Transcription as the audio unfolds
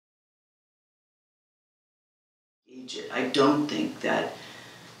I don't think that,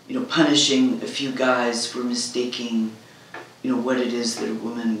 punishing a few guys for mistaking, what it is that a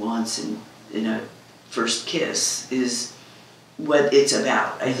woman wants in a first kiss is what it's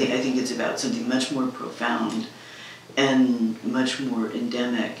about. I think it's about something much more profound and much more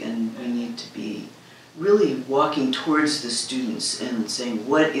endemic, and we need to be really walking towards the students and saying,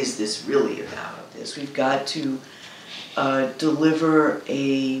 what is this really about? We've got to deliver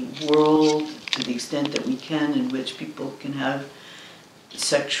a world to the extent that we can in which people can have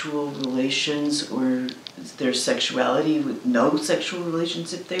sexual relations or their sexuality with no sexual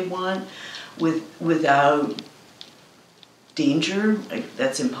relations if they want, without danger.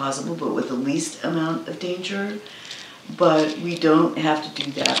 That's impossible, but with the least amount of danger. But we don't have to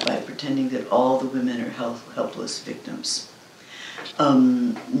do that by pretending that all the women are helpless victims,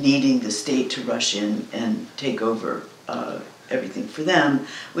 needing the state to rush in and take over everything for them,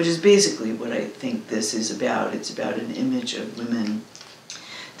 which is basically what I think this is about. It's about an image of women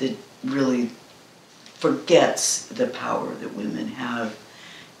that really forgets the power that women have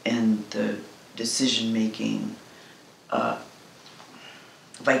and the decision-making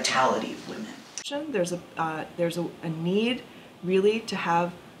vitality of women. There's a need really to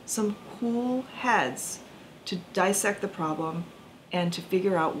have some cool heads to dissect the problem and to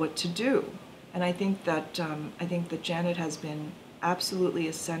figure out what to do. And I think that Janet has been absolutely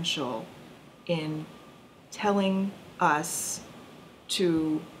essential in telling us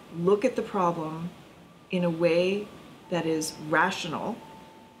to look at the problem in a way that is rational,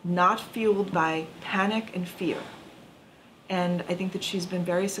 not fueled by panic and fear. And I think that she's been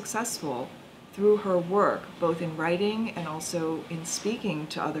very successful through her work, both in writing and also in speaking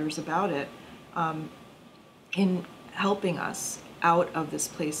to others about it, in helping us out of this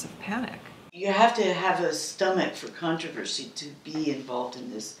place of panic. You have to have a stomach for controversy to be involved in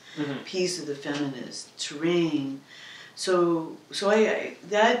this piece of the feminist terrain. So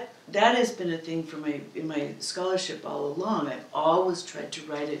that has been a thing for in my scholarship all along. I've always tried to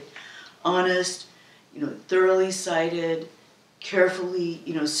write it honest, thoroughly cited, carefully,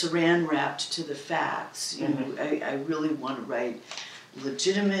 saran wrapped to the facts. I really want to write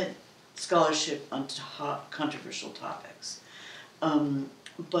legitimate scholarship on controversial topics.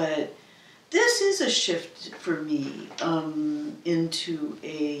 But this is a shift for me into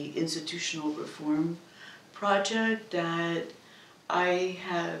a institutional reform project that I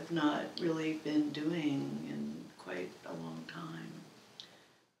have not really been doing in quite a long time.